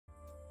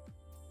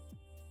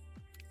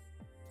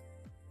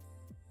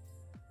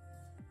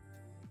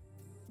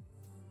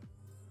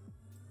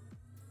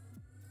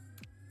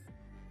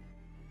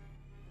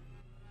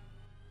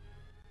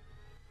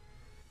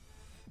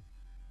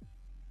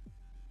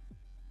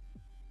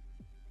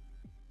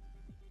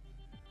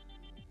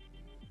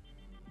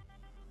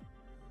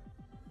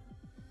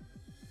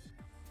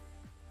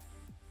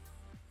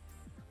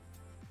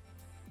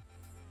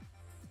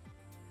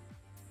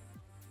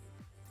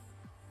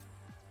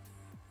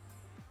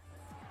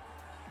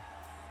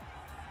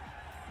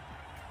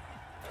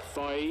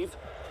5,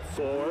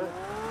 4,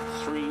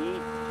 3,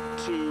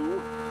 2,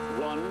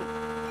 1,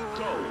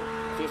 go.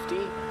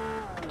 50.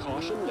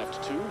 Caution,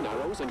 left 2,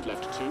 narrows and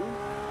left 2.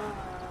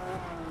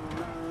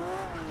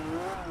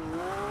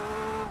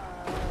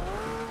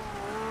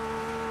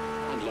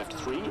 And left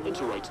 3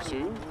 into right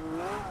 2.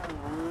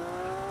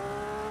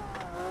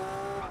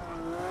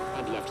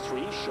 And left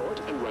 3 short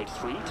and right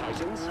 3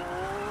 tightens.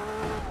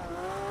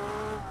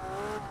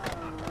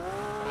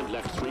 And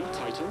left 3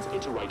 tightens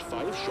into right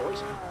 5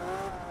 short.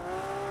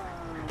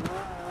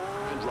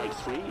 And right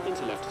 3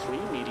 into left 3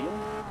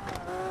 medium.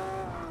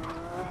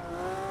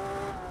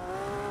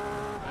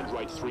 And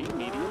right 3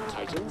 medium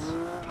tightens.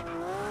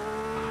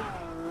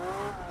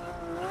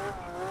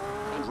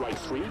 And right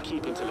 3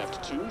 keep into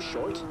left 2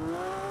 short.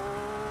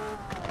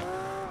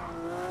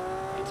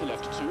 Into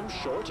left 2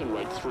 short and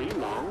right 3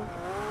 long.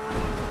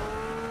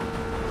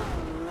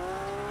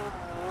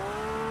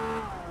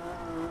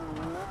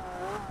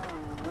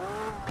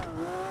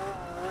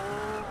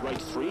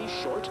 Right 3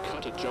 short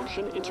cut at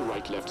junction into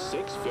right left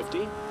 6,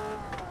 50.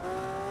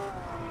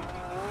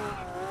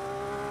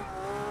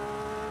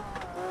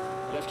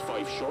 Left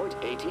 5 short,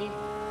 80.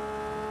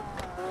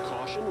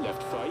 Caution,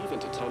 left 5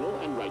 into tunnel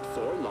and right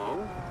 4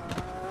 long.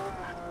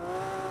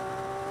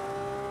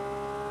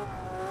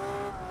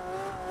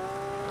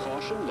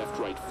 Caution, left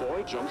right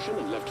 4 junction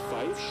and left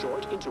 5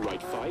 short into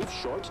right 5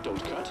 short,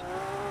 don't cut.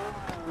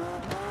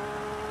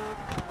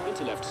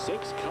 Into left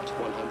 6 cut,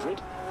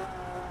 100.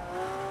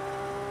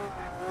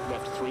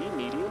 Left 3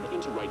 medium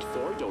into right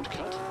 4, don't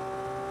cut.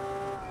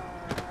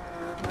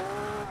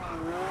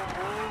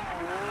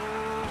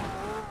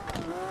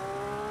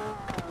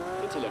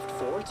 Into left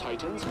 4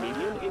 tightens,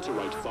 medium into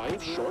right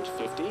 5 short,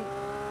 50.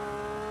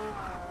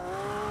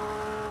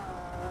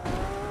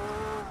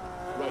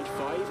 Right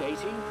 5,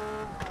 80.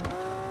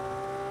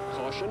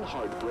 Caution,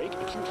 hard brake,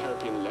 acute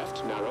hairpin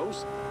left,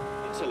 narrows.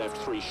 Into left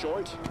 3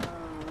 short.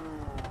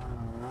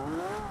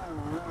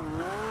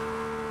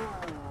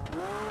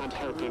 And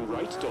hairpin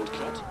right, don't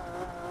cut.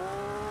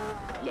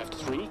 Left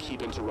 3,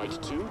 keep into right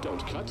 2,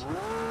 don't cut.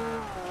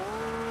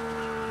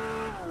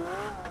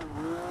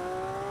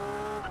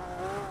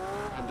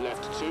 And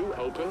left 2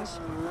 opens.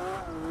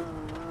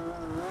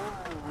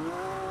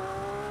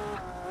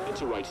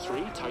 Into right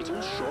 3,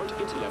 tightens, short,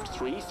 into left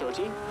 3,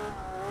 30.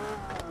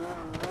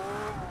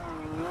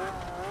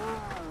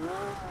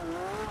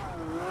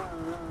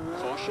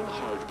 Caution,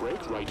 hard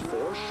brake, right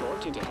 4,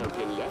 short, into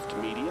hairpin left,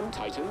 medium,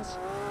 tightens.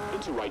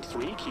 Into right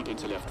 3, keep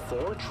into left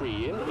 4,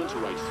 tree in, into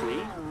right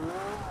 3.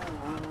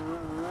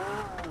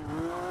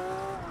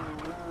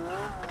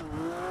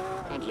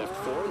 And left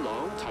 4,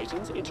 long,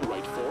 tightens, into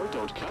right 4,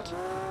 don't cut.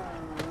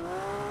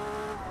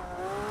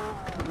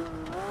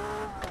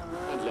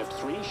 And left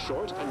 3,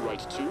 short, and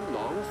right 2,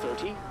 long,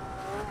 30.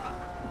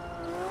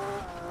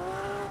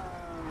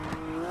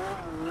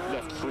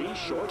 Left 3,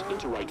 short,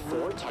 into right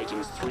 4,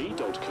 tightens 3,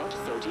 don't cut,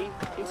 30.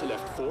 Into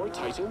left 4,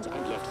 tightens,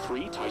 and left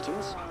 3,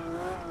 tightens.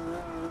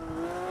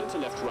 Into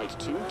left right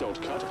 2,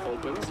 don't cut,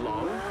 opens,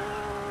 long.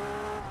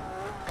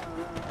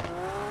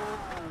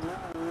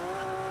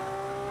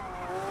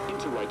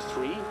 Into right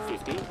 3,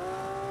 50.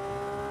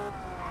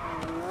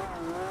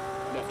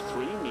 Left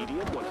 3,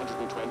 medium,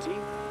 120.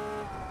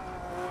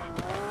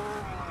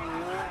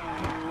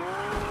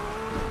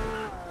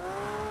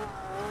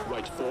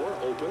 Right 4,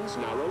 opens,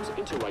 narrows,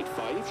 into right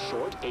 5,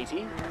 short,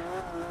 80.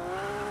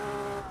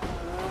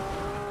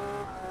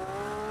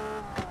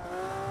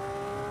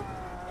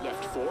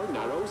 Left 4,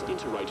 narrows,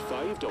 into right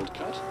 5, don't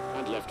cut.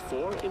 And left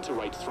 4, into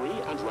right 3,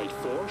 and right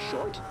 4,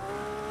 short.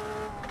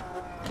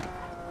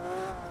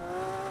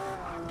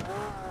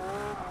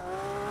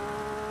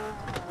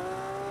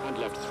 And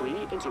left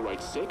 3, into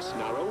right 6,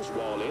 narrows,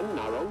 wall in,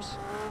 narrows.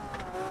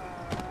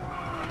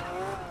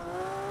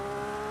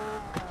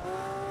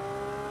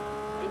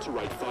 Into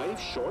right 5,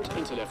 short,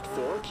 into left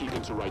 4, keep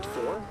into right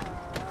 4.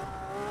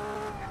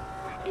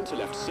 Into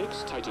left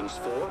 6, tightens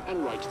 4,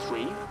 and right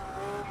 3.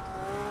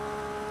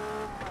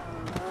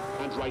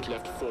 And right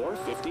left 4,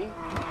 50.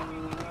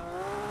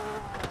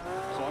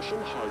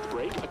 Caution, hard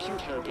brake,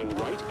 acute hairpin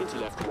right, into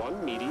left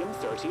 1, medium,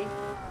 30.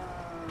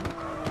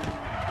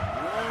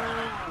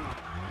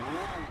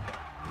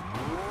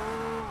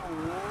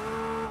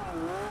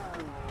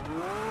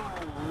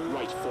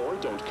 Right 4,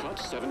 don't cut,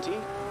 70.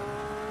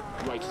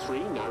 Right 3,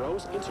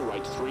 narrows, into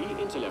right 3,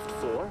 into left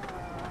 4.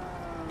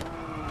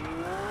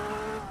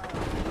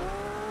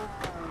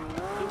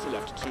 Into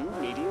left 2,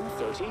 medium,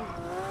 30.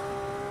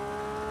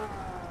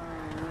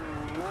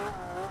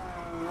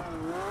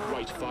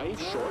 Right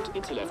 5, short,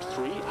 into left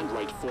 3, and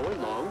right 4,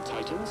 long,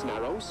 tightens,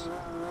 narrows.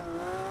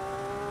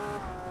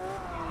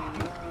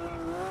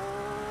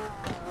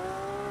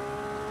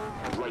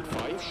 And right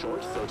 5,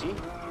 short, 30.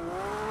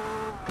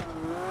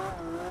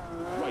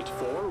 Right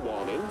 4,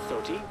 wall in,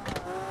 30.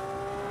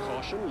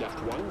 Caution, left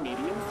 1,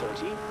 medium,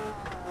 30.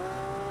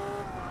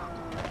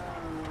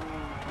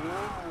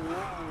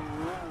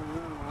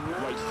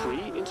 Right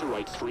 3, into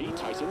right 3,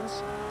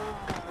 tightens.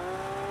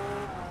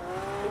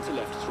 Into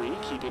left 3,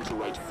 keep into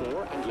right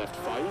 4, and left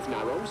 5,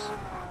 narrows.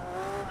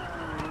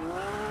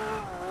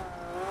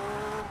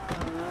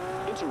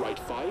 into right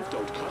 5,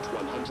 don't cut,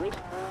 100.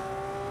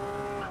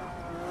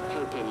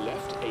 Hairpin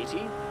left,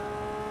 80.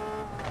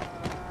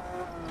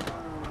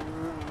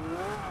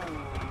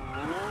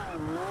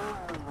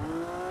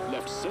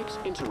 Left 6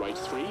 into right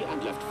 3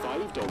 and left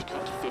 5, don't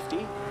cut, 50.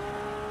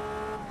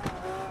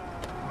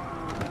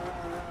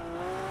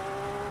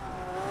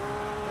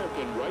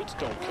 Hairpin right,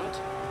 don't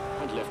cut.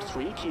 And left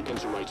 3, keep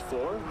into right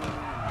 4.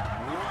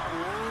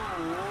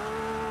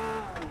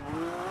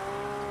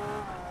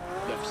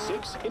 Left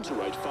 6 into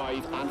right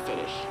 5 and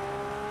finish.